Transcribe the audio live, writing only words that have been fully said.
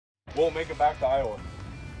Won't make it back to Iowa.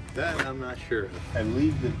 That I'm not sure. I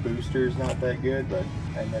believe the booster's not that good, but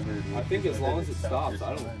I never. I think as long as it stops,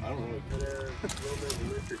 I don't really care. A little bit of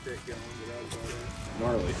a lifter tick going, but that was about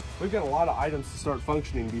it. Gnarly. We've got a lot of items to start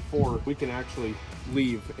functioning before we can actually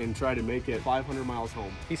leave and try to make it 500 miles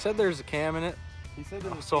home. He said there's a cam in it. He said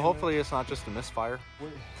there's a so hopefully it's not just a misfire.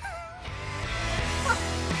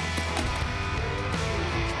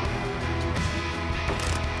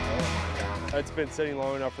 It's been sitting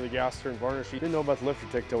long enough for the gas to turn varnish. She didn't know about the lifter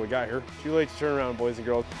tick till we got here. Too late to turn around, boys and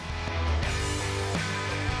girls.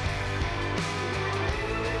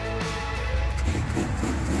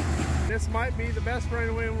 This might be the best running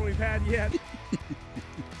away one we've had yet.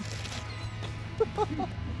 Oh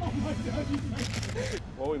my God.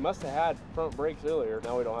 Well, we must have had front brakes earlier.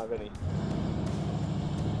 Now we don't have any.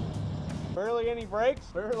 Barely any brakes,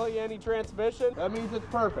 barely any transmission. That means it's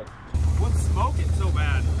perfect. What's smoking so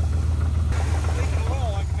bad? Taking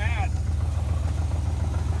oil like mad.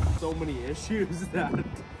 So many issues that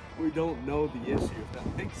we don't know the issue, if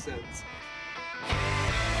that makes sense.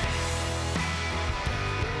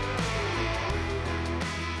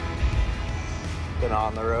 Been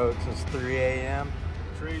on the road since 3 a.m.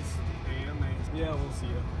 Trace AM, yeah, we'll see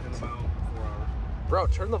you in about 4 hours. Bro,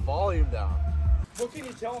 turn the volume down. What can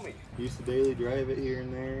you tell me? Used to daily drive it here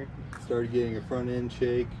and there. Started getting a front end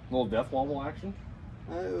shake. A little death wobble action?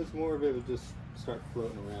 It was more of it would just start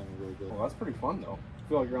floating around a little bit. Well, that's pretty fun though. I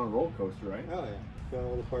feel like you're on a roller coaster, right? Oh yeah. Got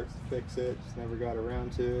all the parts to fix it, just never got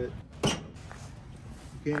around to it.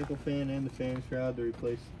 Mechanical fan and the fan shroud to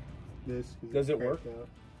replace this. Does it work? Out.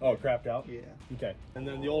 Oh, it crapped out? Yeah. Okay. And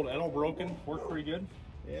then the old Edel broken, worked pretty good?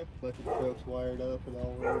 Yep, electric stroke's wired up, it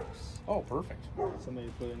all works. Oh, perfect.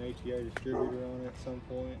 Somebody put an HEI distributor on it at some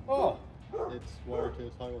point. Oh. It's wired to a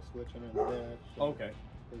toggle switch under the dash. So okay.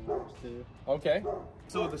 It works too. Okay.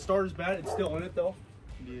 So the starter's bad, it's still in it though?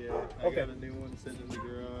 Yeah, I got a new one sitting in the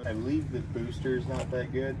garage. I believe the booster's not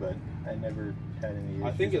that good, but I never had any issues.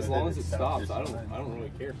 I think as long as it stops, I fine. don't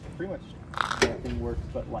really care. Pretty much nothing works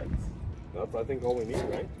but lights. That's I think all we need,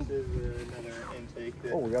 right? This is another intake.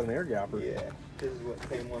 That, oh, we got an air gapper. Yeah, this is what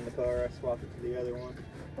came on the car. I swapped it to the other one.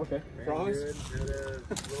 Okay. Promise? Good. Had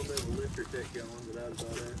a little bit of a lifter tick going, but that was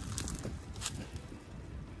about it.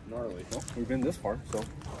 Gnarly. Well, we've been this far, so.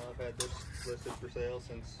 I've had this listed for sale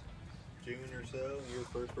since June or so. You're the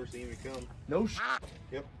first person to even come. No sh**.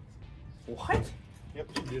 Yep. What?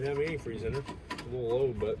 Yep. Didn't have antifreeze in it. A little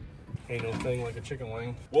low, but ain't no thing like a chicken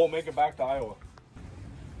wing. We'll make it back to Iowa.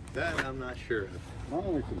 That I'm not sure of. My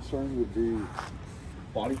only concern would be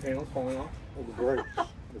body panels falling off. well, the brakes.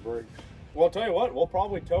 The brakes. Well, I'll tell you what, we'll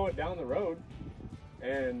probably tow it down the road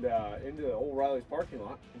and into the old Riley's parking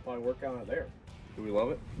lot and probably work on it there. Do we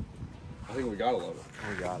love it? I think we gotta love it.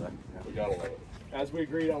 We got it. Yeah, we gotta love it. As we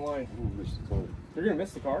agreed online. I'm gonna miss the car. You're gonna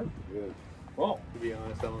miss the car? Good. Well, To be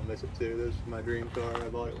honest, I'm gonna miss it too. This is my dream car. I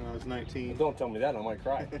bought it when I was 19. don't tell me that, I might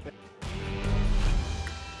cry.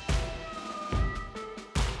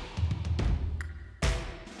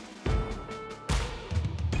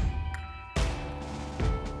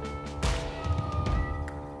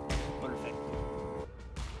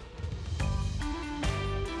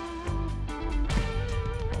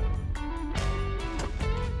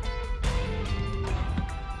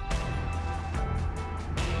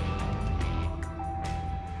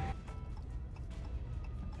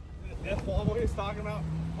 Death wobble he's talking about?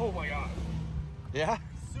 Oh my gosh. Yeah?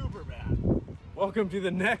 Super bad. Welcome to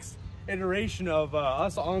the next iteration of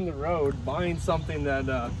us on the road buying something that,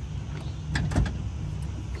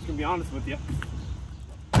 just gonna be honest with you,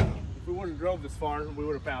 if we would have drove this far, we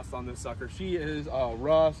would have passed on this sucker. She is a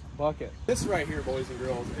rust bucket. This right here, boys and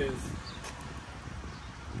girls, is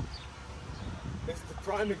it's the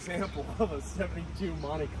prime example of a 72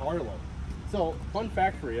 Monte Carlo. So, fun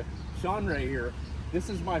fact for you, Sean right here, this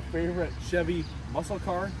is my favorite Chevy muscle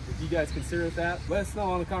car. If you guys consider it that, let us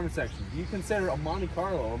know in the comment section. Do you consider a Monte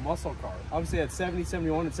Carlo a muscle car? Obviously at 70,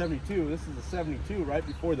 71, and 72, this is a 72 right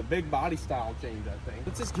before the big body style change, I think.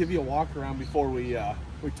 Let's just give you a walk around before we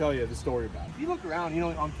tell you the story about it. If you look around, you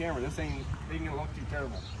know, on camera, this ain't gonna look too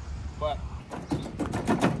terrible. But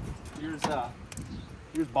here's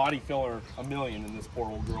body filler a million in this poor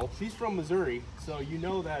old girl. She's from Missouri, so you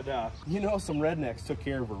know that some rednecks took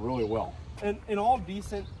care of her really well. And all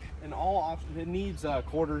decent and all options. It needs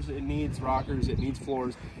quarters, it needs rockers, it needs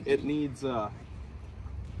floors, it needs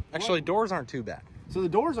Actually, doors aren't too bad. so the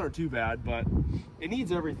doors aren't too bad, but it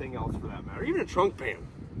needs everything else for that matter, even a trunk pan.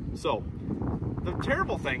 So the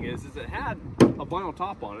terrible thing is it had a vinyl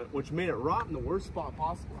top on it, which made it rot in the worst spot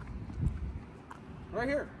possible. Right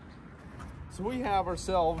here. So we have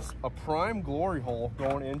ourselves a prime glory hole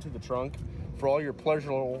going into the trunk. for all your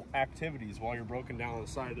pleasurable activities while you're broken down on the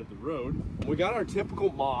side of the road. We got our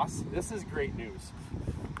typical moss. This is great news.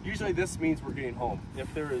 Usually this means we're getting home.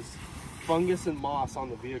 If there is fungus and moss on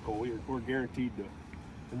the vehicle, we're guaranteed to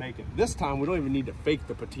make it. This time we don't even need to fake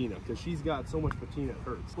the patina because she's got so much patina it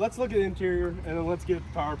hurts. Let's look at the interior and then let's get at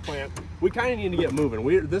the power plant. We kind of need to get moving.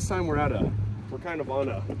 This time we're out of time.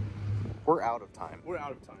 We're out of time. We're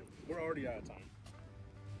already out of time.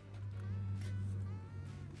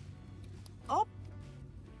 Oh,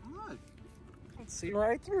 look. Let's see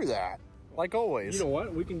right through that. Like always. You know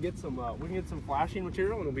what? We can get some flashing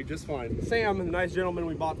material and it'll be just fine. Sam, the nice gentleman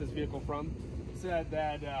we bought this vehicle from, said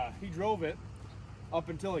that he drove it up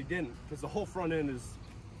until he didn't, because the whole front end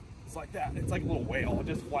it's like that. It's like a little whale. It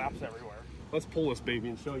just flaps everywhere. Let's pull this baby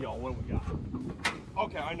and show y'all what we got.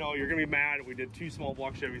 Okay, I know you're gonna be mad we did 2 small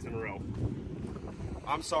block Chevys in a row.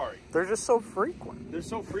 I'm sorry. They're just so frequent. They're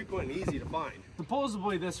so frequent and easy to find.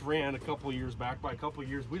 Supposedly this ran a couple of years back. By a couple of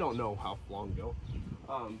years, we don't know how long ago.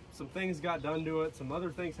 Some things got done to it. Some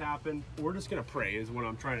other things happened. We're just gonna pray is what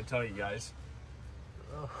I'm trying to tell you guys.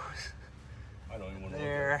 Oh, I don't even want to look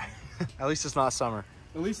at it. At least it's not summer.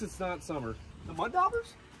 At least it's not summer. The mud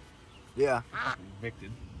daubers? Yeah.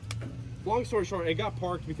 Evicted. Long story short, it got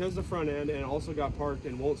parked because of the front end, and it also got parked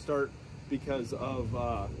and won't start because of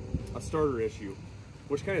a starter issue,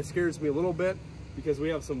 which kind of scares me a little bit because we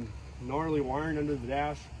have some gnarly wiring under the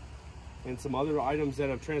dash and some other items that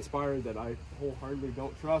have transpired that I wholeheartedly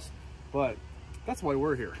don't trust, but that's why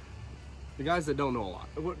we're here. The guys that don't know a lot.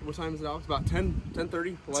 What time is it, Alex? About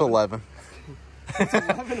 10:30? It's 11. It's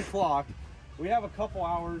 11 o'clock. We have a couple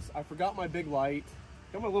hours. I forgot my big light.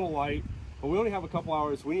 Got my little light, but we only have a couple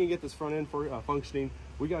hours. We need to get this front end functioning.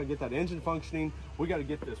 We got to get that engine functioning. We got to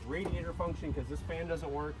get this radiator functioning because this fan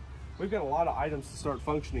doesn't work. We've got a lot of items to start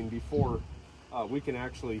functioning before we can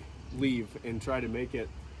actually leave and try to make it,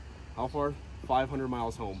 how far? 500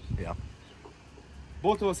 miles home. Yeah.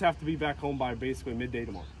 Both of us have to be back home by basically midday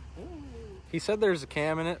tomorrow. He said there's a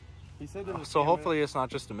cam in it. He said there was so hopefully it's not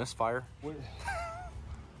just a misfire.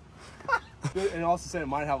 And also said it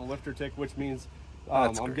might have a lifter tick, which means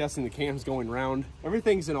I'm guessing the cam's going round.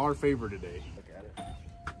 Everything's in our favor today. Look at it.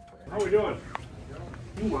 How are we doing?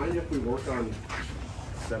 Do you mind if we work on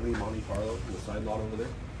 70 Monte Carlo in the side lot over there?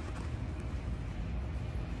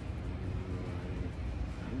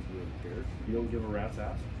 You don't give a rat's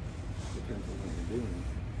ass? Depends on what you're doing.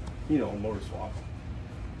 You know, a motor swap.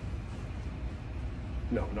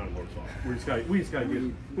 No, not a motor swap. We just gotta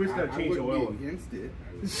change the oil. Against it.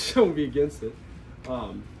 Don't be against it.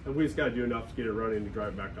 And we just gotta do enough to get it running to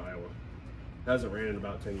drive back to Iowa. It hasn't ran in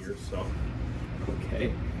about 10 years, so.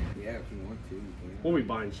 Okay. Yeah, if you want to, you can. We'll be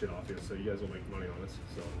buying shit off you, so you guys will make money on us,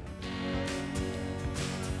 so.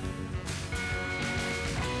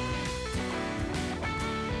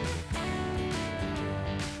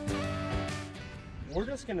 We're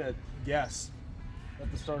just gonna guess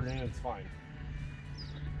that the starter end's fine.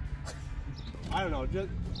 I don't know.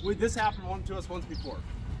 This happened to us once before.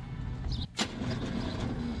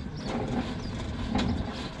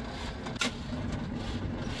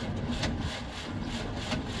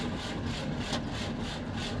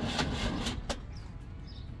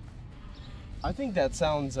 I think that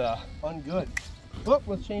sounds ungood. Look,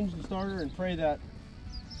 let's change the starter and pray that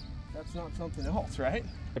that's not something else, right?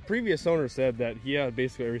 The previous owner said that he had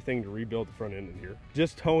basically everything to rebuild the front end in here.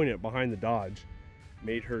 Just towing it behind the Dodge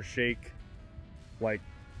made her shake like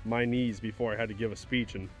my knees before I had to give a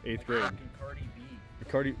speech in 8th grade.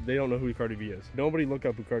 Cardi, they don't know who Cardi B is. Nobody look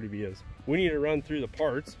up who Cardi B is. We need to run through the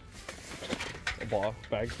parts. A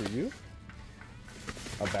bag for you.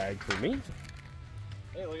 A bag for me.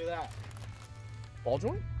 Hey, look at that. Ball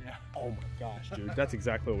joint? Yeah. Oh my gosh, dude. That's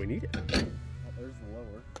exactly what we needed. Oh, there's the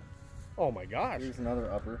lower. Oh my gosh. Here's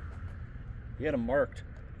another upper. He had him marked.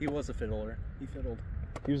 He was a fiddler. He fiddled.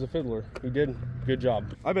 He was a fiddler. He did. Good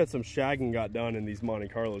job. I bet some shagging got done in these Monte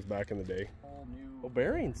Carlos back in the day. All new. Oh,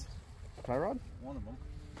 bearings. Tie rod? One of them.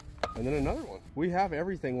 And then another one. We have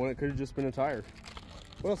everything when it could have just been a tire.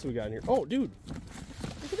 What else do we got in here? Oh, dude.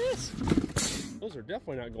 Look at this. Those are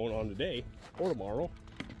definitely not going on today or tomorrow.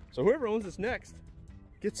 So whoever owns this next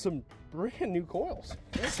gets some brand new coils.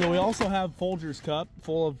 So we also have Folger's cup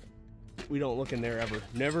full of, we don't look in there ever.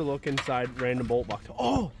 Never look inside random bolt box.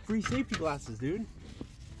 Oh, free safety glasses, dude.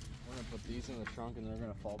 We're gonna put these in the trunk and they're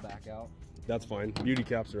gonna fall back out. That's fine. Beauty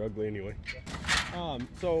caps are ugly anyway.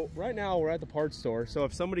 So right now we're at the parts store. So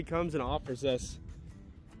if somebody comes and offers us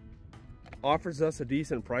a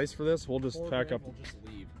decent price for this, we'll just pack up. We'll just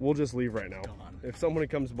leave. We'll just leave right now. If somebody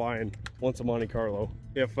comes by and wants a Monte Carlo,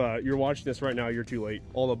 if you're watching this right now, you're too late.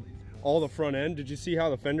 All the front end. Did you see how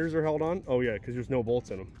the fenders are held on? Oh yeah, because there's no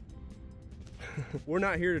bolts in them. We're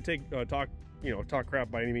not here to talk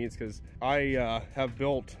crap by any means, because I have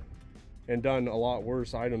built and done a lot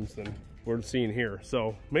worse items than we're seeing here.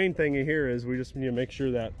 So main thing here is we just need to make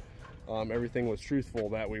sure that everything was truthful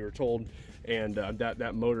that we were told, and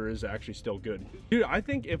that motor is actually still good. Dude, I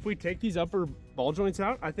think if we take these upper ball joints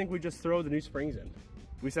out, I think we just throw the new springs in.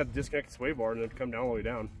 We just have to disconnect the sway bar and then come down all the way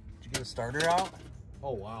down. Did you get a starter out?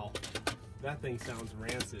 Oh wow, that thing sounds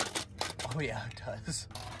rancid. Oh yeah, it does.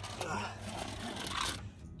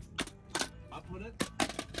 Up with it?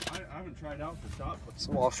 I haven't tried out the top.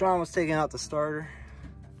 So while Sean was taking out the starter,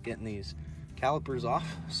 getting these calipers off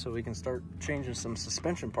so we can start changing some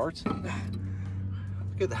suspension parts. Look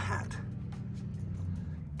at that.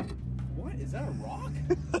 What? Is that a rock?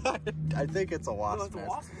 I think it's a wasp No, it's a nest.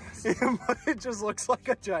 wasp nest. Yeah, but it just looks like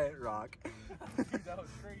a giant rock. Dude, that was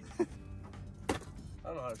crazy. I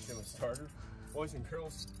don't know how to shim a starter. Boys and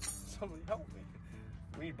girls, somebody help me.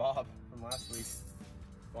 We need Bob from last week.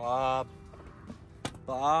 Bob.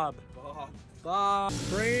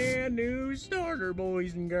 Brand new starter,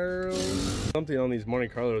 boys and girls. Something on these Monte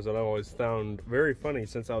Carlos that I always found very funny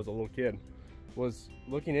since I was a little kid was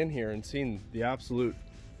looking in here and seeing the absolute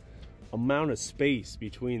amount of space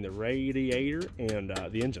between the radiator and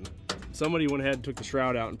the engine. Somebody went ahead and took the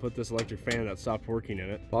shroud out and put this electric fan that stopped working in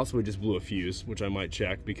it. Possibly just blew a fuse, which I might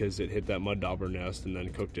check because it hit that mud dauber nest and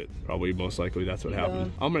then cooked it. Probably, most likely, that's what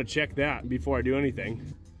happened. I'm gonna check that before I do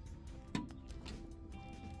anything.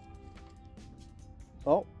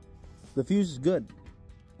 Oh, the fuse is good.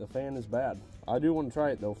 The fan is bad. I do want to try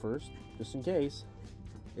it though first, just in case.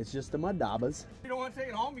 It's just the mud daubers. You don't want to take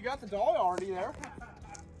it home? You got the doll already there.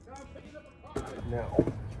 Now,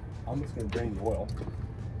 I'm just gonna drain the oil.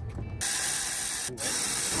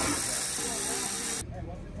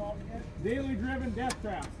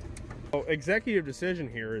 DailyDrivenDeathTraps. So executive decision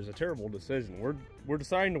here is a terrible decision. We're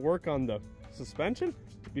deciding to work on the suspension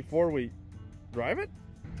before we drive it.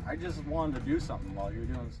 I just wanted to do something while you're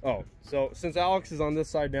doing this. Oh, so since Alex is on this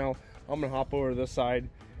side now, I'm gonna hop over to this side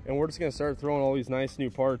and we're just gonna start throwing all these nice new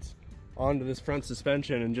parts onto this front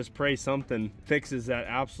suspension and just pray something fixes that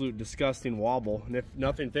absolute disgusting wobble. And if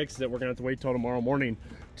nothing fixes it, we're gonna have to wait till tomorrow morning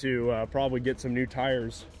to probably get some new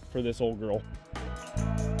tires for this old girl.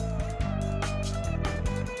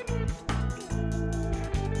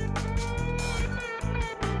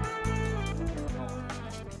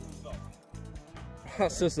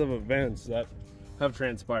 Process of events that have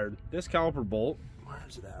transpired. This caliper bolt,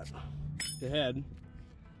 where's it at? The head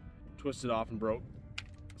twisted off and broke.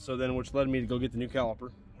 So then, which led me to go get the new caliper,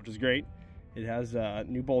 which is great. It has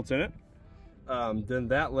new bolts in it. Then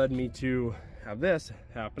that led me to have this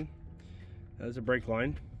happen. That is a brake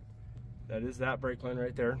line. That is that brake line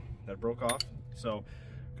right there. That broke off. So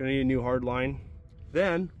gonna need a new hard line.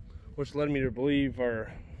 Then, which led me to believe,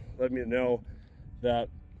 or led me to know, that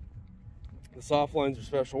the soft lines are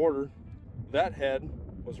special order. That head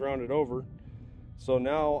was rounded over. So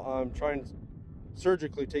now I'm trying to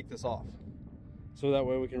surgically take this off. So that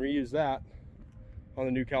way we can reuse that on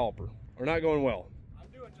the new caliper. We're not going well. I'm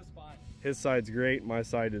doing just fine. His side's great. My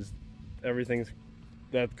side is, everything's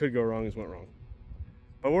that could go wrong has went wrong.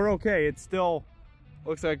 But we're okay. It still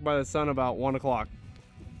looks like by the sun about 1 o'clock.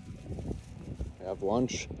 Have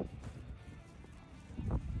lunch.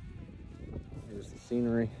 Here's the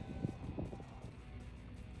scenery.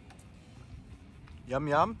 Yum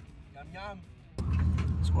yum. Yum yum.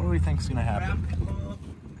 So what do we think's gonna happen?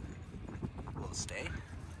 Will it stay?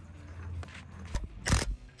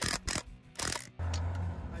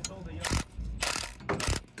 I told you.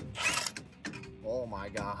 Oh my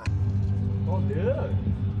god. Oh dude.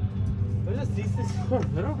 There's a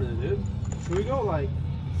C6 right over there, dude. Should we go like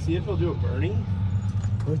see if he'll do a Bernie?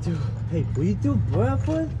 Hey, will you do a blowout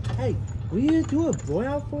for it? Hey, will you do a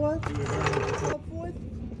blowout for it?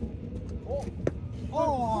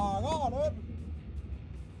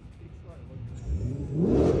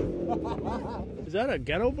 Is that a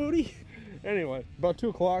ghetto booty? Anyway, about 2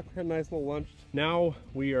 o'clock, had a nice little lunch. Now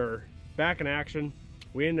we are back in action.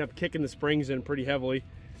 We ended up kicking the springs in pretty heavily.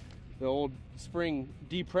 The old spring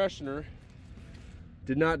depressioner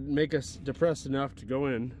did not make us depressed enough to go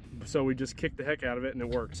in, so we just kicked the heck out of it and it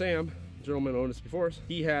worked. Sam, the gentleman owned us before us,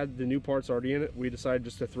 he had the new parts already in it. We decided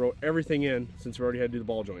just to throw everything in since we already had to do the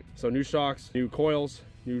ball joint. So new shocks, new coils,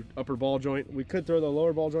 new upper ball joint. We could throw the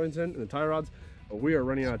lower ball joints in and the tie rods, but we are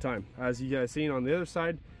running out of time. As you guys seen on the other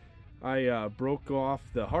side, I broke off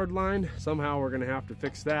the hard line. Somehow we're gonna have to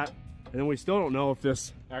fix that. And then we still don't know if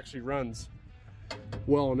this actually runs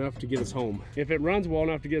well enough to get us home. If it runs well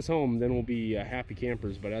enough to get us home, then we'll be happy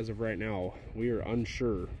campers. But as of right now, we are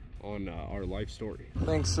unsure on our life story.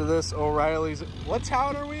 Thanks to this O'Reilly's. What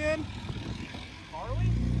town are we in?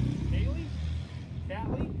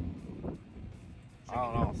 O'Reilly? I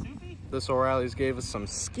don't know. This O'Reilly's gave us some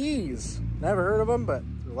skis. Never heard of them, but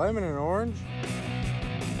they're lemon and orange.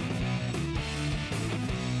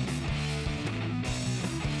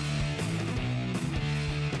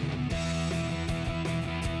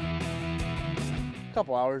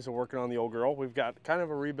 Couple hours of working on the old girl. We've got kind of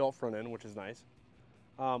a rebuilt front end, which is nice.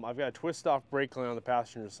 I've got a twist off brake line on the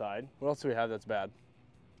passenger side. What else do we have that's bad?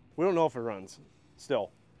 We don't know if it runs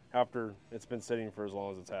still after it's been sitting for as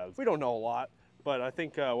long as it's had. We don't know a lot, but I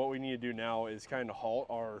think what we need to do now is kind of halt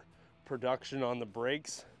our production on the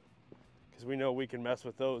brakes, because we know we can mess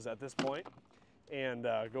with those at this point, and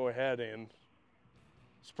go ahead and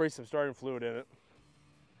spray some starting fluid in it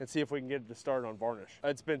and see if we can get it to start on varnish.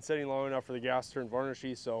 It's been sitting long enough for the gas to turn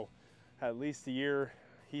varnishy, so at least a year.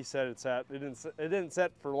 He said it's at, it didn't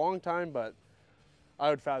set for a long time, but I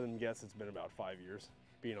would fathom guess it's been about 5 years,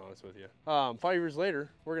 being honest with you. 5 years later,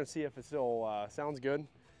 we're gonna see if it still sounds good.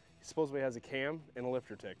 He supposedly has a cam and a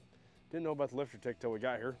lifter tick. Didn't know about the lifter tick till we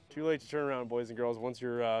got here. Too late to turn around, boys and girls. Once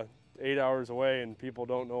you're 8 hours away and people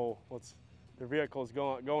don't know what's their vehicle's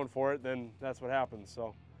going for it, then that's what happens.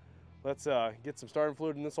 So let's get some starting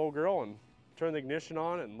fluid in this old girl and turn the ignition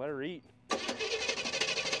on and let her eat.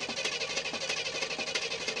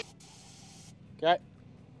 Okay.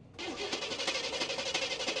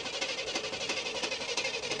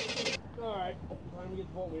 All right, time to get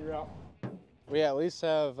the voltmeter out. We at least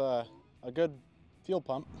have a good fuel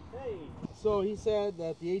pump. Hey, so he said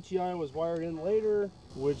that the HEI was wired in later,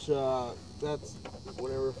 which that's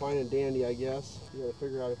whatever, fine and dandy, I guess. You gotta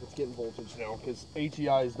figure out if it's getting voltage now, because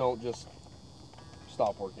HEIs don't just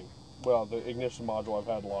stop working. Well, the ignition module, I've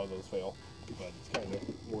had a lot of those fail, but it's kind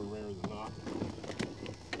of more rare than not.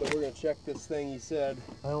 But we're gonna check this thing, he said.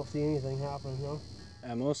 I don't see anything happening, huh?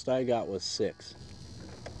 At most I got was 6.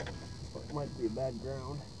 It might be a bad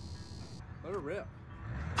ground. Let her rip.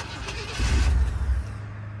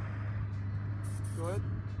 Go ahead.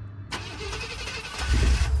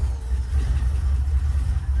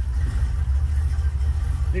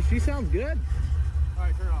 Hey, she sounds good. All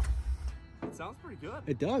right, turn it off. It sounds pretty good.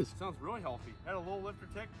 It does. It sounds really healthy. Had a little lifter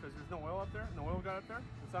tick because there's no oil up there. No oil got up there.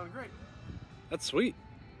 It sounded great. That's sweet.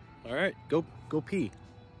 All right, go pee.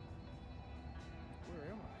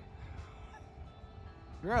 Where am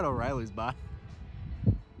I? You're at O'Reilly's, bye.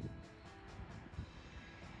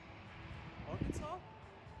 Arkansas?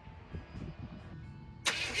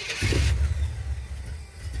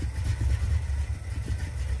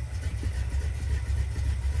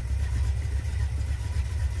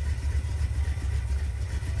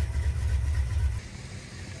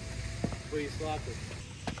 Where you slapped it?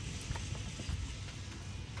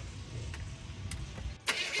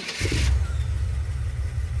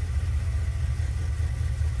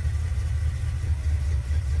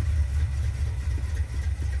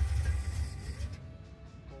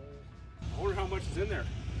 I wonder how much is in there.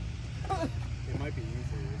 It might be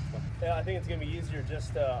easier. Yeah, I think it's gonna be easier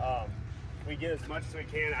just to we get as much as we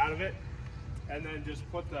can out of it, and then just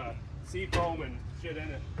put the seat foam and shit in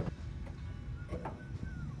it.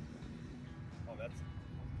 Oh, that's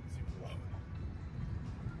super low.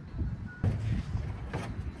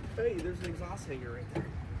 Hey, there's an exhaust hanger right there.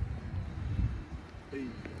 Hey.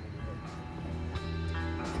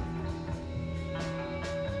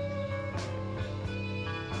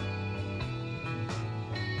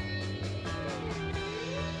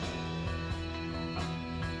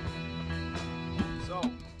 So,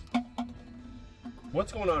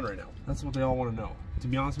 what's going on right now? That's what they all want to know. To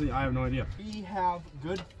be honest with you, I have no idea. We have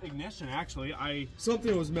good ignition, actually.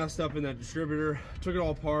 Something was messed up in that distributor. Took it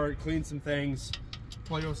all apart, cleaned some things,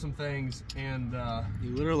 played with some things, and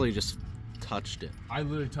You literally just touched it. I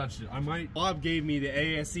literally touched it. Bob gave me the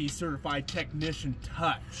ASE certified technician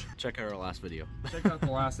touch. Check out our last video. Check out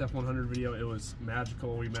the last F100 video. It was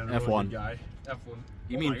magical. We met a really F1. good guy. F1.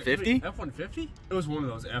 You mean 50? F150? It was one of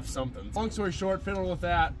those F somethings. Long story short, fiddled with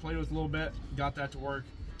that, played with it a little bit, got that to work.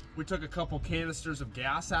 We took a couple canisters of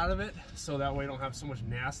gas out of it, so that way we don't have so much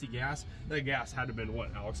nasty gas. That gas had to have been,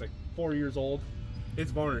 what, Alex, like 4 years old?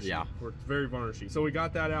 It's varnishy. Yeah. It's very varnishy. So we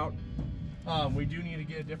got that out. We do need to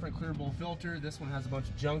get a different clear bowl filter. This one has a bunch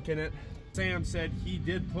of junk in it. Sam said he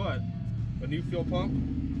did put a new fuel pump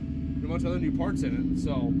and a bunch of other new parts in it.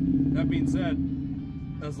 So that being said,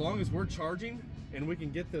 as long as we're charging and we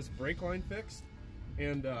can get this brake line fixed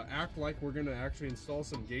and act like we're gonna actually install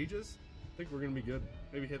some gauges, I think we're gonna be good.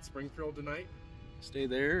 Maybe hit Springfield tonight. Stay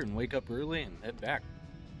there and wake up early and head back.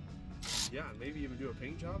 Yeah, maybe even do a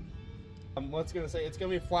paint job. What's gonna say? It's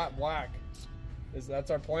gonna be flat black.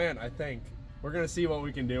 That's our plan, I think. We're gonna see what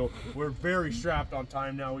we can do. We're very strapped on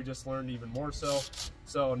time now. We just learned even more so.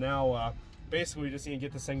 So now basically we just need to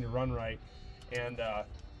get this thing to run right, and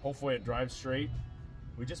hopefully it drives straight.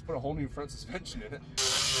 We just put a whole new front suspension in it.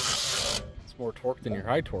 It's more torque than your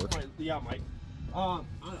high torque. Yeah, Mike. I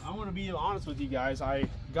want to be honest with you guys. I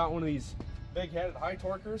got one of these big-headed high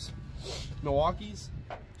torquers, Milwaukee's.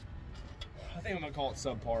 I think I'm gonna call it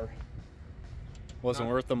subpar. Wasn't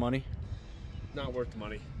worth the money? Not worth the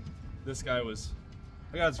money. This guy was,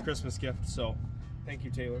 I got his Christmas gift, so thank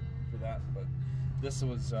you, Taylor, for that. But this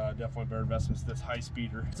was definitely a better investment. This high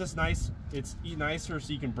speeder. It's just nice. It's nicer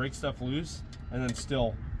so you can break stuff loose and then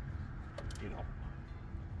still, you know,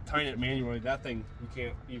 tighten it manually. That thing, you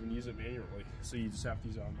can't even use it manually, so you just have to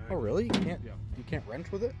use it automatically. Oh, really? You can't? Yeah. You can't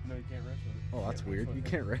wrench with it? No, you can't wrench with it. Oh, that's weird. You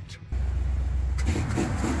can't wrench.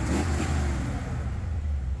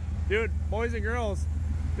 Dude, boys and girls,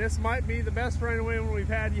 this might be the best running wing we've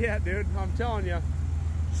had yet, dude. I'm telling you.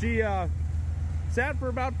 She sat for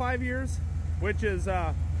about 5 years, which is,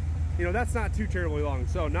 you know, that's not too terribly long.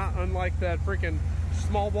 So not unlike that freaking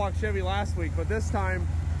small block Chevy last week, but this time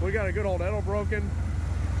we got a good old Edelbroken.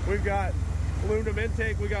 We've got aluminum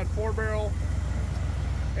intake. We got 4-barrel,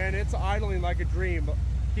 and it's idling like a dream. But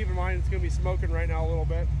keep in mind, it's gonna be smoking right now a little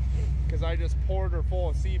bit because I just poured her full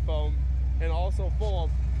of sea foam and also full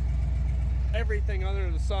of everything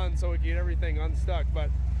under the sun so we can get everything unstuck. But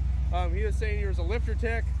he was saying here's a lifter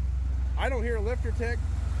tick. I don't hear a lifter tick.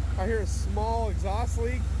 I hear a small exhaust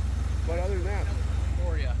leak, but other than that,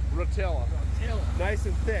 Rotella. Nice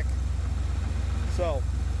and thick. So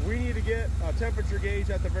we need to get a temperature gauge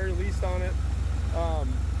at the very least on it.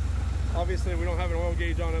 Obviously we don't have an oil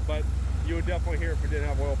gauge on it, but you would definitely hear if it didn't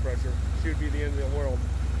have oil pressure. She would be the end of the world.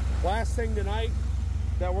 Last thing tonight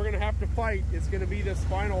that we're gonna have to fight is gonna be this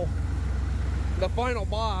the final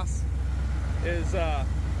boss is the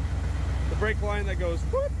brake line that goes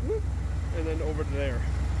whoop, whoop, and then over to there.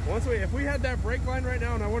 If we had that brake line right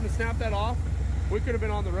now and I wouldn't have snapped that off, we could have been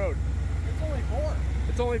on the road. It's only 4.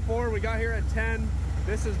 It's only 4. We got here at 10.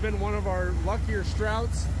 This has been one of our luckier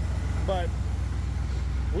Strouts, but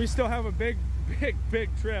we still have a big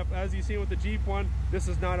trip. As you see with the Jeep one, this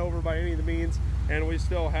is not over by any of the means, and we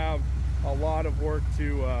still have a lot of work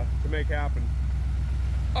to make happen.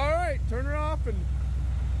 All right, turn her off and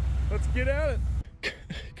let's get at it.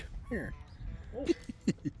 Come here. Oh.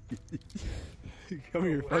 Come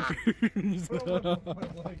here, fuckers.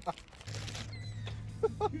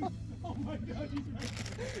 Oh my God, he's right.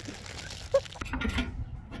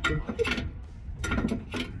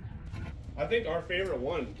 I think our favorite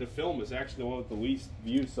one to film is actually the one with the least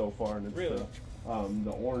views so far, and it's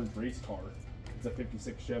the orange race car. It's a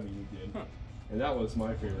 56 Chevy we did. Huh. And that was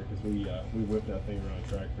my favorite because we whipped that thing around the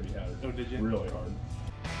track pretty hard. Oh, did you? Really hard.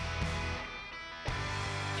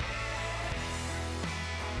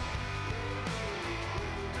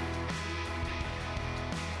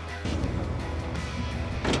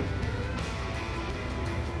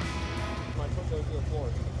 My foot goes to the floor.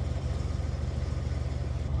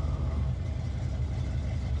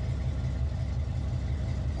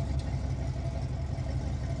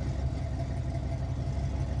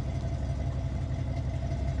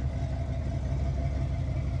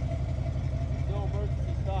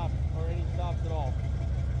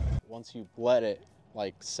 Once you let it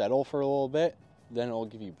like settle for a little bit, then it'll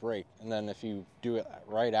give you brake. And then if you do it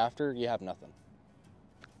right after, you have nothing.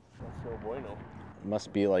 That's no bueno. It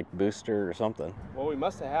must be like booster or something. Well, we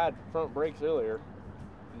must have had front brakes earlier.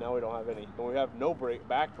 Now we don't have any. And we have no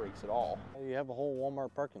back brakes at all. You have a whole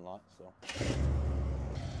Walmart parking lot, so.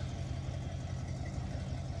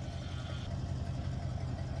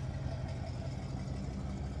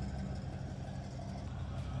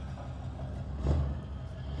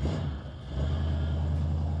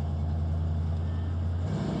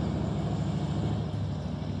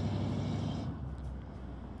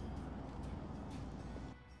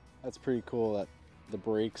 That's pretty cool that the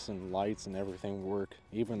brakes and lights and everything work.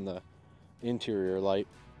 Even the interior light,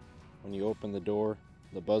 when you open the door,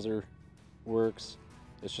 the buzzer works.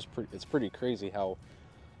 It's just it's pretty crazy how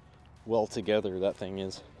well together that thing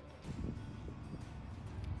is.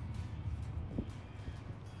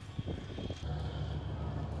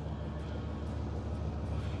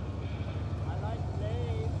 I like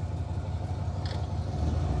Dave.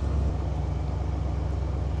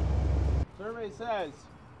 Survey says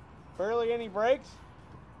barely any brakes,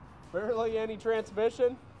 barely any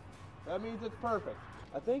transmission. That means it's perfect.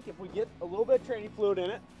 I think if we get a little bit of training fluid in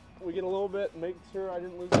it, we get a little bit, make sure I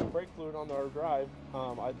didn't lose any brake fluid on our drive,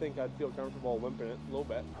 I think I'd feel comfortable limping it a little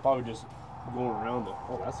bit. Probably just going around it.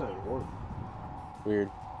 Oh, that's not even warm. Weird.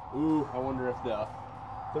 Ooh, I wonder if the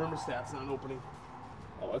thermostat's not opening.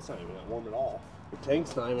 Oh, that's not even that warm at all. The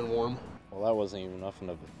tank's not even warm. Well, that wasn't even enough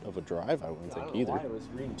of a drive, I wouldn't think either. I don't know why it was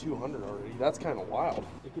reading 200 already. That's kind of wild.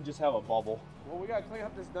 It could just have a bubble. Well, we got to clean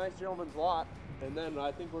up this nice gentleman's lot, and then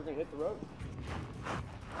I think we're going to hit the road.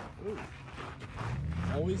 Ooh.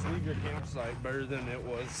 Always leave your campsite better than it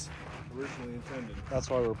was originally intended. That's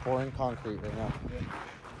why we're pouring concrete right now. Yeah.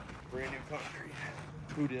 Brand new concrete.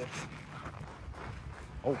 Who dis?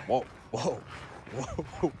 Oh, whoa, whoa,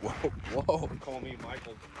 whoa, whoa, whoa. Call me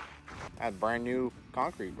Michael. That's brand new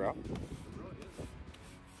concrete, bro.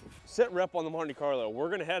 Sit rep on the Monte Carlo. We're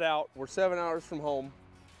gonna head out. We're 7 hours from home,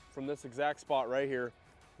 from this exact spot right here.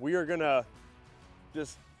 We are gonna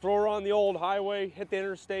just throw her on the old highway, hit the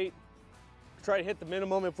interstate, try to hit the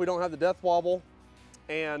minimum if we don't have the death wobble,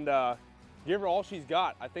 and give her all she's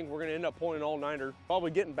got. I think we're gonna end up pulling an all-nighter,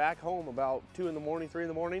 probably getting back home about 2 in the morning, 3 in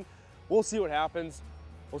the morning. We'll see what happens.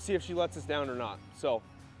 We'll see if she lets us down or not. So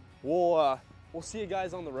we'll see you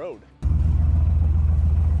guys on the road.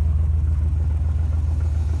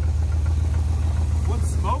 What's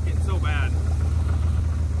smoking so bad?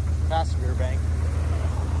 Passenger bank.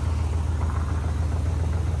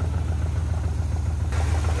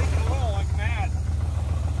 Taking oil like mad.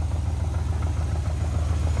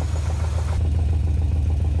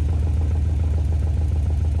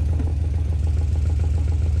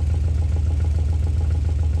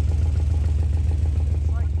 It's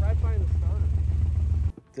like right by the starter.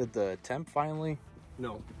 Did the temp finally?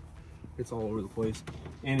 No, it's all over the place.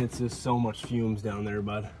 And it's just so much fumes down there,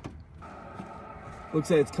 bud.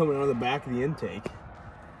 Looks like it's coming out of the back of the intake.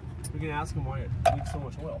 We can ask them why it leaks so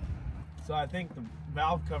much oil. So I think the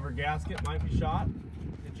valve cover gasket might be shot.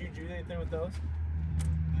 Did you do anything with those?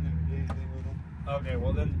 I never did anything with them. Okay,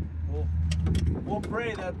 well then we'll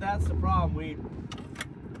pray that that's the problem. We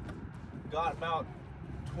got about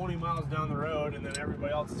 20 miles down the road and then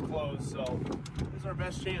everybody else is closed, so this is our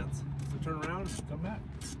best chance. So turn around and come back.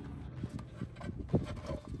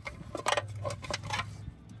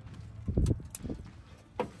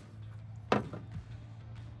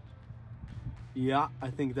 Yeah, I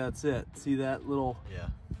think that's it. See that little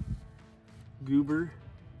goober?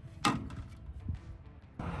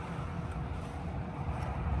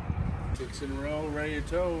 6 in a row, ready to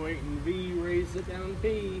tow, waiting to be, raise it down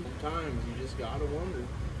P. Sometimes you just gotta wonder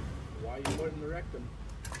why you wouldn't direct them.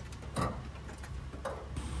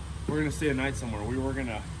 We're gonna stay a night somewhere. We were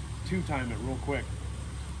gonna 2-time it real quick,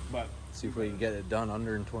 but See if we can get it done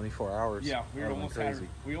under in 24 hours. yeah, we That'd be almost had her.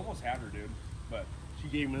 We almost had her, dude. But she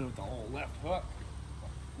gave me with the whole left hook.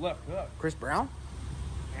 Left hook. Chris Brown?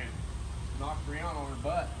 And knocked Brianna on her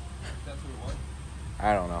butt. That's what it was.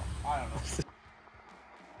 I don't know. I don't know.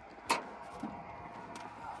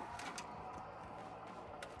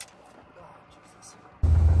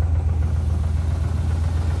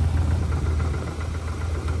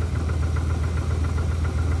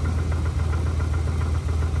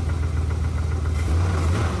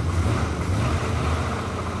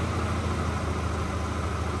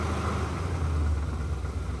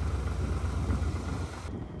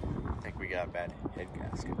 Got a bad head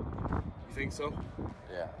gasket. You think so?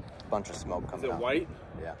 Yeah. Bunch of smoke coming Is it out. white?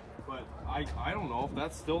 Yeah. But I don't know if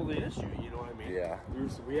that's still the issue, you know what I mean? Yeah.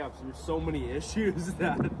 There's so many issues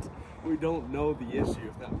that we don't know the issue,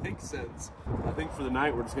 if that makes sense. I think for the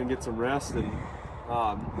night we're just gonna get some rest and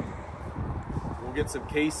we'll get some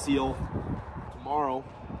case seal tomorrow.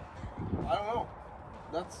 I don't know.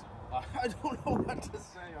 I don't know what to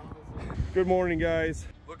say, honestly. Good morning, guys.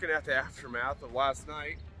 Looking at the aftermath of last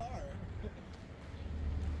night.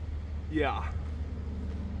 Yeah.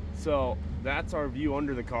 So that's our view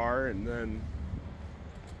under the car, and then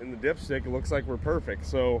in the dipstick, it looks like we're perfect.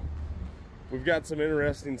 So we've got some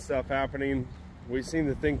interesting stuff happening. We seem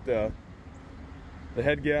to think the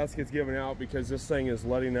head gasket's giving out because this thing is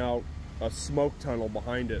letting out a smoke tunnel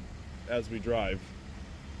behind it as we drive.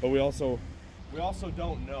 But we also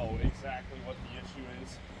don't know exactly what the issue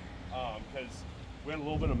is because we had a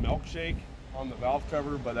little bit of milkshake on the valve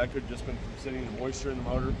cover, but that could have just been from sitting the moisture in the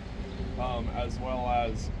motor, as well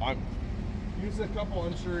as I'm using a couple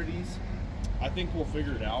unsureties. I think we'll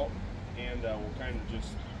figure it out, and we'll kind of just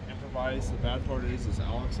improvise. The bad part is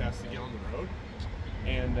Alex has to get on the road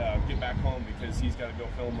and get back home because he's got to go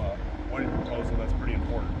film a wedding proposal that's pretty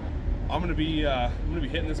important. I'm gonna be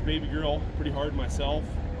hitting this baby girl pretty hard myself.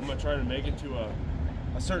 I'm gonna try to make it to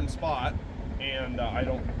a certain spot, and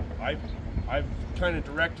I've kind of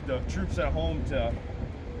directed the troops at home to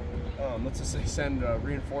let's just say send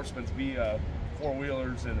reinforcements via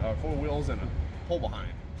 4-wheelers and 4 wheels and a pull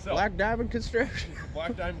behind. So Black Diamond Construction.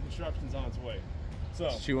 Black Diamond Construction's on its way. So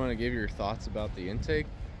Do you want to give your thoughts about the intake,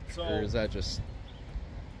 so or is that just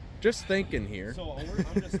thinking here? So I'm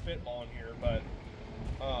just spitballing here, but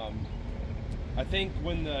I think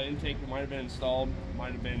when the intake might have been installed,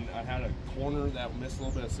 might have been, I had a corner that missed a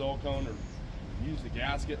little bit of silicone or used the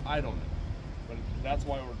gasket. I don't know. But that's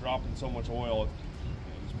why we're dropping so much oil.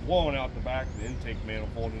 It's blowing out the back of the intake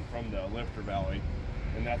manifold from the lifter valley.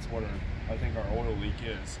 And that's what I think our oil leak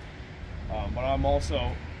is. But I'm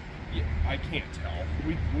also, I can't tell.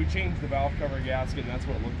 We changed the valve cover gasket, and that's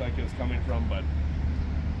what it looked like it was coming from, but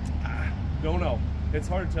don't know. It's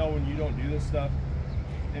hard to tell when you don't do this stuff,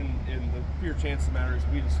 and the pure chance of the matter is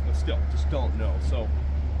we just don't know. So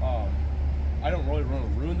I don't really want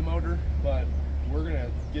to ruin the motor, but we're gonna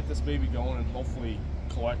get this baby going and hopefully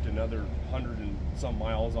collect another 100 and some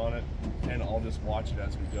miles on it, and I'll just watch it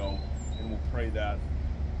as we go, and we'll pray that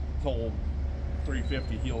the whole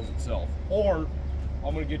 350 heals itself. Or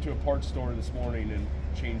I'm gonna get to a parts store this morning and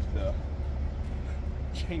change the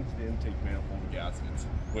intake manifold gaskets,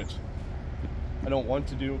 which I don't want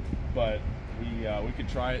to do, but we could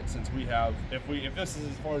try it since we have, if this is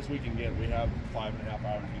as far as we can get, we have 5.5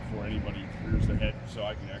 hours before anybody rears their head, so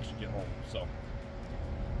I can actually get home. So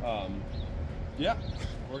yeah,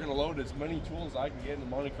 we're gonna load as many tools as I can get into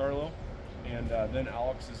Monte Carlo, and then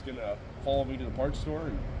Alex is gonna follow me to the parts store,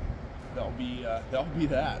 and that'll be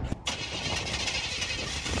that.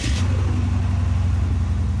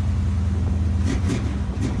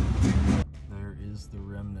 There is the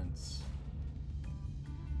remnants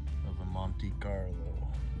of a Monte Carlo.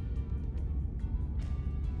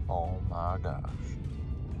 Oh my gosh.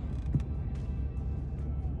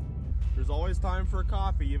 There's always time for a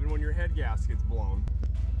coffee, even when your head gasket's blown.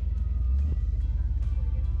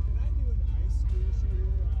 Can I do an ice screw shooter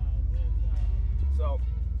with... So,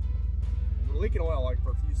 we're leaking oil like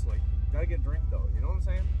profusely. Gotta get a drink though, you know what I'm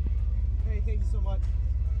saying? Hey, thank you so much.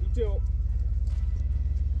 You too.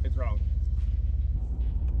 It's wrong.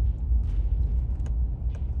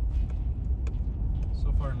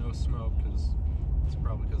 So far no smoke, because it's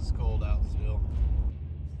probably because it's cold out still.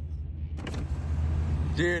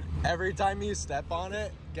 Dude, every time you step on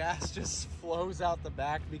it, gas just flows out the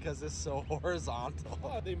back because it's so horizontal.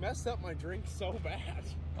 Oh, they messed up my drink so bad.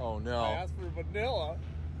 Oh no. I asked for vanilla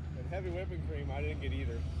and heavy whipping cream. I didn't get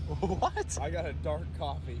either. What? I got a dark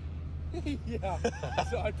coffee. Yeah.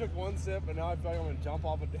 So I took one sip and now I feel like I'm gonna jump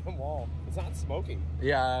off a damn wall. It's not smoking.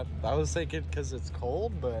 Yeah, I was thinking because it's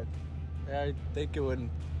cold, but I think it would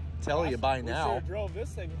tell you by now. We should have drove this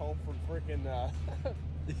thing home from freaking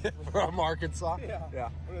From Arkansas? Yeah.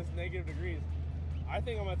 When it's negative degrees. I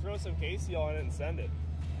think I'm gonna throw some KCL on it and send it.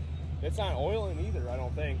 It's not oiling either, I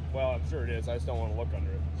don't think. Well, I'm sure it is. I just don't want to look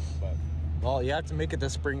under it. But well, you have to make it to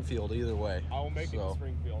Springfield either way. I will make it to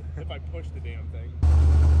Springfield if I push the damn thing.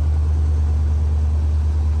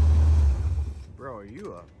 Bro, are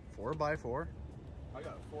you a 4x4? I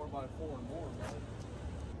got a 4x4 and more, man.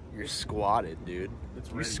 You're squatted, dude. It's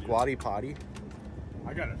you ready, squatty potty?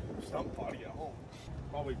 I got a stump potty at home.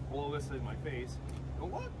 Probably blow this in my face. Oh,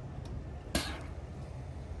 what? It's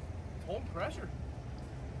holding pressure.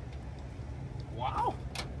 Wow.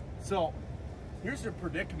 So, here's your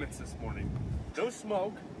predicaments this morning. No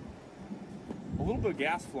smoke. A little bit of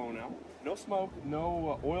gas flowing out. No smoke,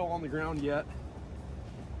 no oil on the ground yet.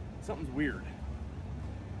 Something's weird.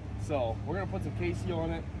 So, we're gonna put some KCL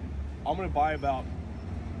on it. I'm gonna buy about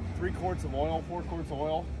 3 quarts of oil, 4 quarts of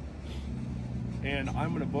oil, and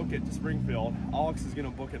I'm gonna book it to Springfield. Alex is gonna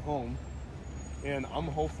book it home, and I'm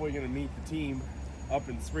hopefully gonna meet the team up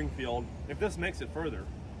in Springfield. If this makes it further,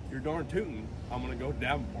 you're darn tootin', I'm gonna go to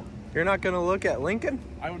Davenport. You're not gonna look at Lincoln?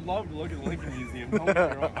 I would love to look at the Lincoln Museum. Don't get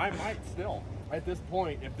me wrong. I might still. At this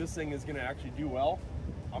point, if this thing is gonna actually do well,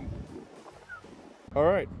 All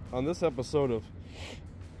right, on this episode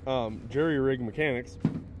of Jerry Rig Mechanics,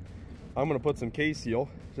 I'm gonna put some KCL,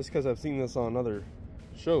 just because I've seen this on other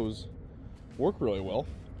shows work really well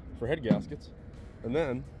for head gaskets. And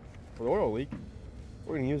then for the oil leak,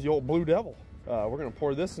 we're gonna use the old Blue Devil. We're gonna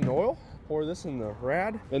pour this in the oil, pour this in the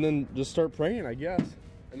rad, and then just start praying, I guess.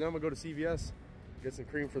 And then I'm gonna go to CVS, get some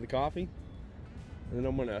cream for the coffee, and then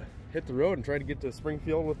I'm gonna hit the road and try to get to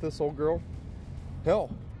Springfield with this old girl. Hell,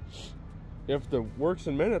 if the works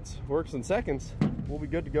in minutes, works in seconds, we'll be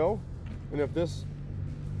good to go. And if this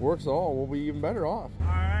works at all, we'll be even better off. All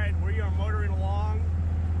right, we are motoring along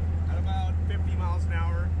at about 50 miles an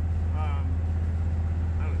hour.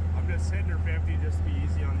 I'm just hitting her 50 just to be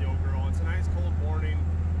easy on the old girl. It's a nice cold morning,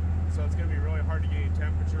 so it's gonna be really hard to get any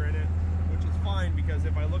temperature in it, which is fine because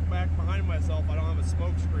if I look back behind myself, I don't have a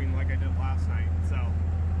smoke screen like I did last night. So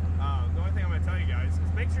the only thing I'm gonna tell you guys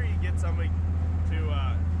is make sure you get somebody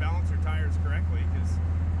to balance your tires correctly, because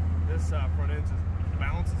this front end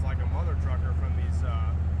bounces like a mother trucker from these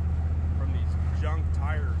junk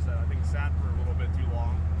tires that I think sat for a little bit too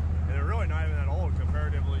long. and they're really not even that old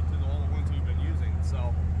comparatively to the older ones we've been using.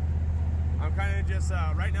 So I'm kind of just,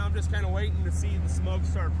 right now I'm just kind of waiting to see the smoke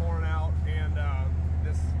start pouring out and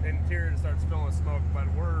this interior starts filling with smoke. But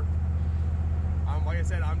like I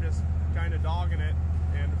said, I'm just kind of dogging it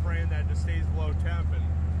and praying that it just stays below temp and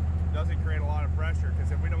doesn't create a lot of pressure,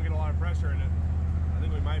 because if we don't get a lot of pressure in it, I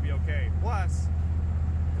think we might be okay. Plus,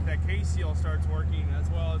 if that K-seal starts working as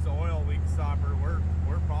well as the oil leak stopper, we're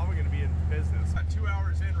probably going to be in business. 2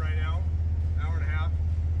 hours in right now, hour and a half.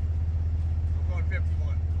 I'm going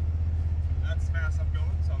 51. That's fast I'm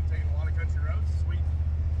going, so I'm taking a lot of country roads. Sweet.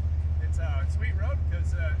 It's a sweet road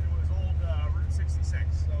because it was old Route 66,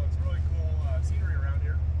 so it's really cool scenery around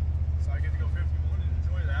here. So I get to go 51 and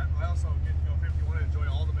enjoy that. I also get to go 51 and enjoy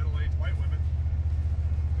all the middle-aged white women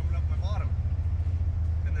coming up my bottom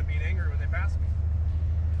and then being angry when they pass me.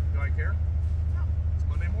 Do I care? No. It's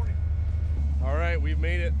Monday morning. All right, we've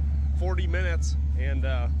made it 40 minutes, and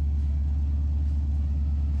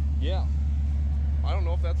yeah, I don't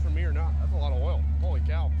know if that's for me or not. That's a lot of oil. Holy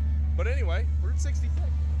cow. But anyway, Route 66.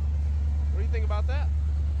 What do you think about that?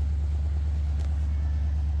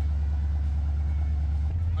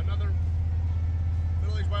 Another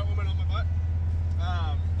middle-aged white woman on my butt.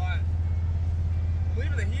 But I'm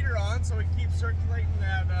leaving the heater on so we can keep circulating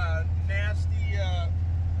that nasty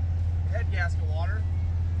head gasket water.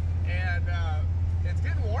 And it's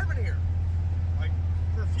getting warm in here, like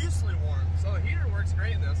profusely warm. So the heater works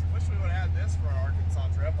great in this. Wish we would have had this for our Arkansas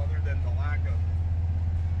trip, other than the lack of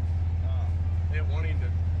it wanting to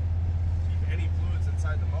keep any fluids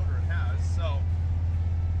inside the motor it has. So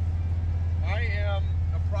I am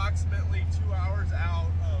approximately 2 hours out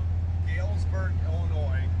of Galesburg,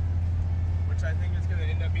 Illinois, which I think is going to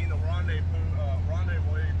end up being the rendezvous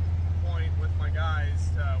point with my guys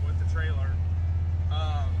with the trailer.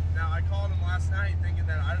 Now I called them last night thinking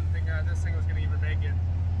that I didn't think this thing was going to even make it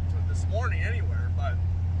to this morning anywhere, but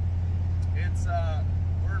it's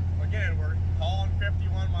we're hauling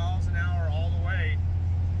 51 miles an hour all the way.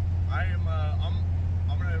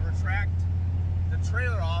 I'm going to retract the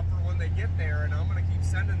trailer offer when they get there, and I'm going to keep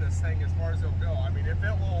sending this thing as far as it'll go. I mean, if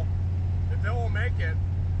it will make it,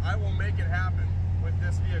 I will make it happen with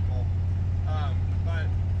this vehicle. But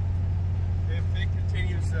if it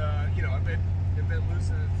continues, if it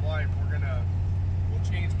loses its life, we'll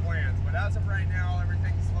change plans. But as of right now,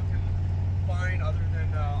 everything's looking fine, other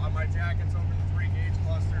than my jacket's over the 3-gauge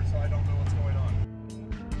cluster, so I don't know what's going on.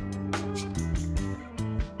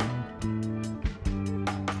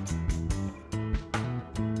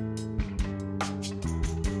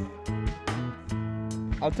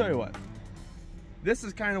 I'll tell you what, this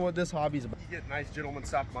is kind of what this hobby's about. You get a nice gentleman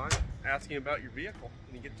stop by, asking about your vehicle,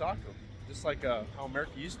 and you get to talk to them, just like how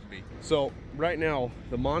America used to be. So right now,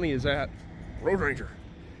 the Monty is at Road Ranger,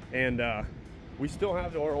 and we still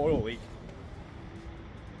have the oil leak.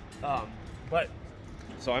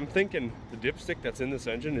 So I'm thinking the dipstick that's in this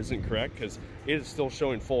engine isn't correct, because it is still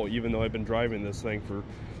showing full, even though I've been driving this thing for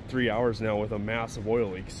 3 hours now with a massive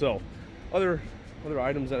oil leak. So other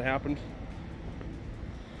items that happened.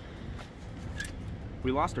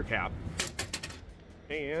 We lost our cap,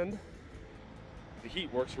 and the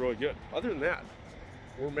heat works really good. Other than that,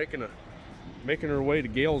 we're making our way to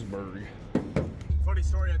Galesburg. Funny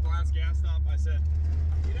story, at the last gas stop, I said,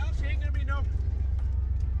 she ain't gonna be no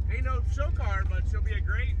show car, but she'll be a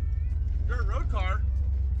great dirt road car,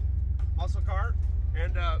 muscle car.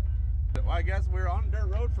 And I guess we were on dirt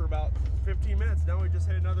road for about 15 minutes. Now we just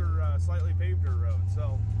hit another slightly paved dirt road.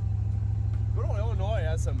 So good old Illinois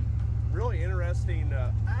has some really interesting,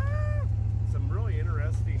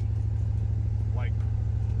 like,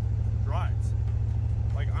 drives.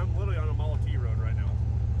 Like, I'm literally on a Model T road right now.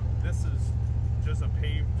 This is just a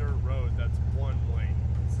paved dirt road that's one lane.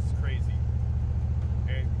 This is crazy.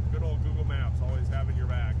 And good old Google Maps always having your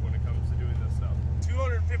back when it comes to doing this stuff.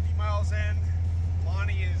 250 miles in,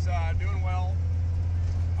 Lonnie is doing well,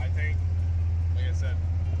 I think. Like I said,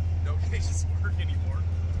 no cases work anymore.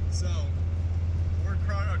 So we're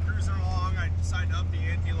cruising along. I decided to up the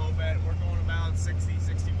ante a little bit. We're going about 60,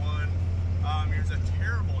 61. There's a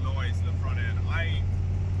terrible noise in the front end. I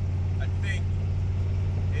think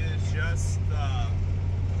it is just the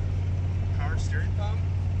car steering pump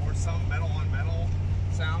or some metal on metal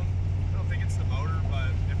sound. I don't think it's the motor, but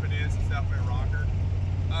if it is, it's definitely a rocker.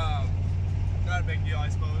 Not a big deal, I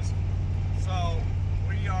suppose. So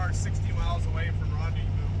we are 60 miles away from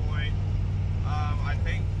rendezvous point. I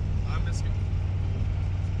think I'm just gonna,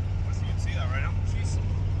 you can see that right now.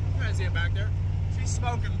 You guys see it back there? She's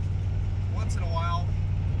smoking once in a while.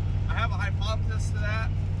 I have a hypothesis to that,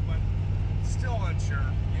 but still unsure.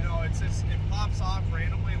 It pops off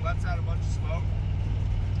randomly and lets out a bunch of smoke.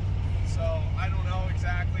 So I don't know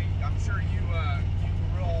exactly. I'm sure you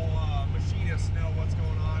real machinists know what's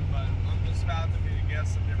going on, but I'm just fathoming to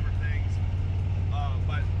guess some different things.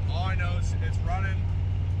 But all I know is it's running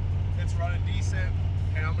decent,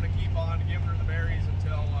 and I'm gonna keep on giving her the berries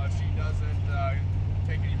until she doesn't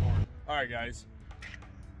take any more. All right, guys,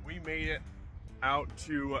 we made it out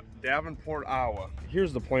to Davenport, Iowa.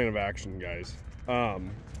 Here's the plan of action, guys.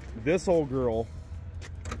 This old girl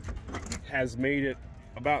has made it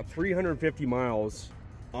about 350 miles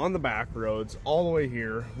on the back roads all the way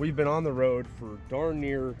here. We've been on the road for darn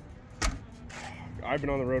near, I've been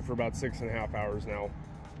on the road for about 6.5 hours now,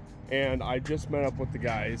 and I just met up with the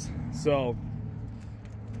guys. So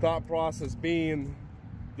thought process being,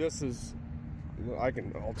 this is,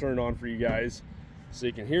 I'll turn it on for you guys so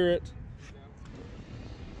you can hear it.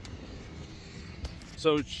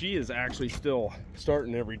 So she is actually still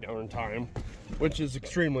starting every darn time, which is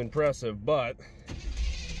extremely impressive, but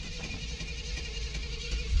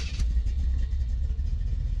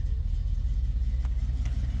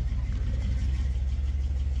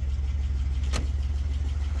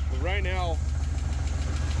right now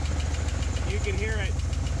you can hear it.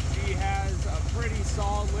 She has a pretty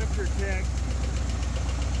solid lifter tick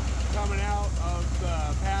coming out of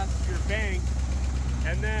the passenger bank,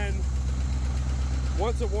 and then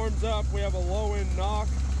once it warms up, we have a low end knock.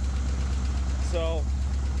 So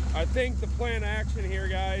I think the plan of action here,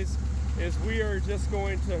 guys, is we are just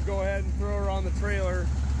going to go ahead and throw her on the trailer.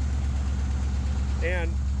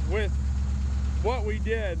 And with what we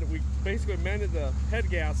did, we basically mended the head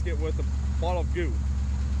gasket with a bottle of goo.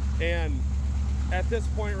 And at this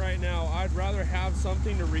point right now, I'd rather have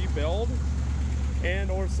something to rebuild and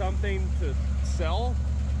or something to sell,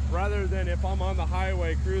 rather than if I'm on the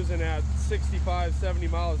highway cruising at 65, 70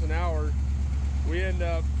 miles an hour, we end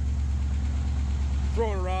up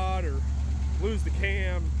throwing a rod or lose the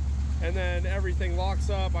cam, and then everything locks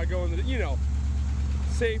up. I go in the, you know,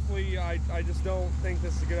 safely, I just don't think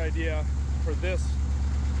this is a good idea for this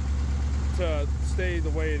to stay the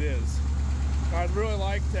way it is. I'd really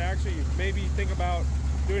like to actually maybe think about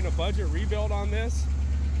doing a budget rebuild on this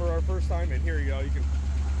for our first time. And here you go, you can,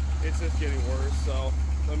 it's just getting worse, so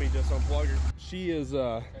let me just unplug her. She is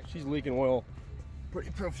she's leaking oil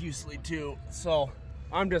pretty profusely too, so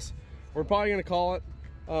we're probably gonna call it.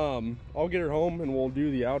 I'll get her home and we'll do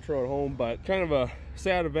the outro at home, but kind of a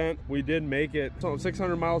sad event. We did make it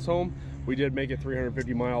 600 miles home. We did make it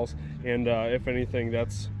 350 miles, and if anything,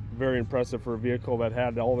 that's very impressive for a vehicle that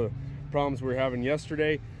had all the problems we were having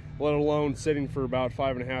yesterday, let alone sitting for about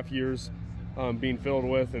 5.5 years, being filled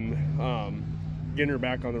with, and getting her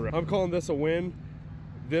back on the road. I'm calling this a win.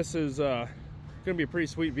 This is gonna be a pretty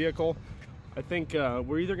sweet vehicle. I think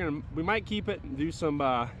we might keep it and do some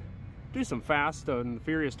Fast and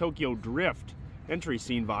Furious Tokyo Drift entry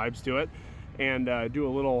scene vibes to it, and do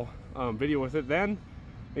a little video with it. Then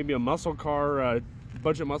maybe a muscle car,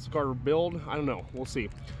 budget muscle car build. I don't know, we'll see.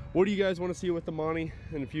 What do you guys want to see with the Monte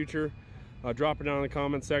in the future? Drop it down in the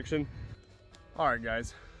comment section. All right,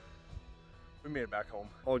 guys, we made it back home.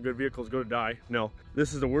 All good vehicles go to die. No,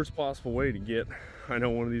 this is the worst possible way to get, I know,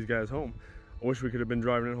 one of these guys home. I wish we could have been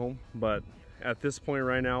driving it home, but at this point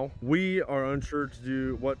right now, we are unsure to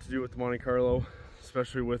do what to do with the Monte Carlo,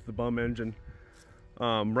 especially with the bum engine.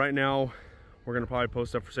 Right now, we're gonna probably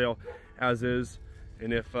post up for sale as is,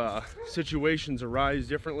 and if situations arise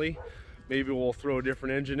differently, maybe we'll throw a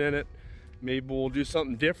different engine in it. Maybe we'll do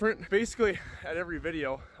something different. Basically, at every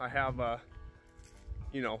video, I have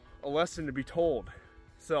you know, a lesson to be told.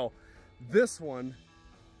 So this one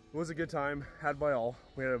was a good time, had by all.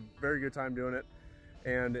 We had a very good time doing it,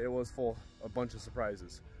 and it was full of a bunch of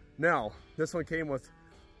surprises. Now, this one came with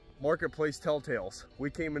marketplace telltales. We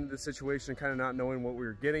came into the situation kind of not knowing what we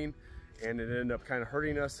were getting, and it ended up kind of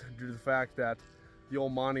hurting us due to the fact that the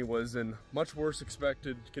old Monte was in much worse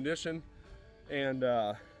expected condition, and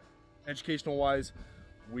educational wise,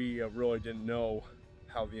 we really didn't know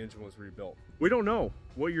how the engine was rebuilt. We don't know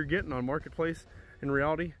what you're getting on marketplace in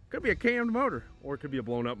reality. Could be a cammed motor, or it could be a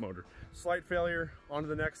blown up motor. Slight failure, on to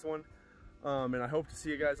the next one. And I hope to see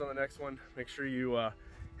you guys on the next one. Make sure you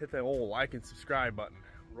hit that old like and subscribe button.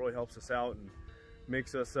 It really helps us out and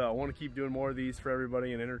makes us want to keep doing more of these for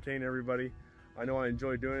everybody and entertain everybody. I know I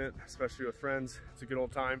enjoy doing it, especially with friends. It's a good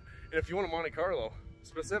old time. And if you want a Monte Carlo,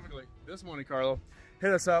 specifically this Monte Carlo,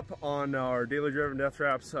 hit us up on our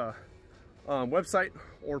DailyDrivenDeathTraps website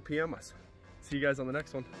or PM us. See you guys on the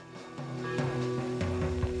next one.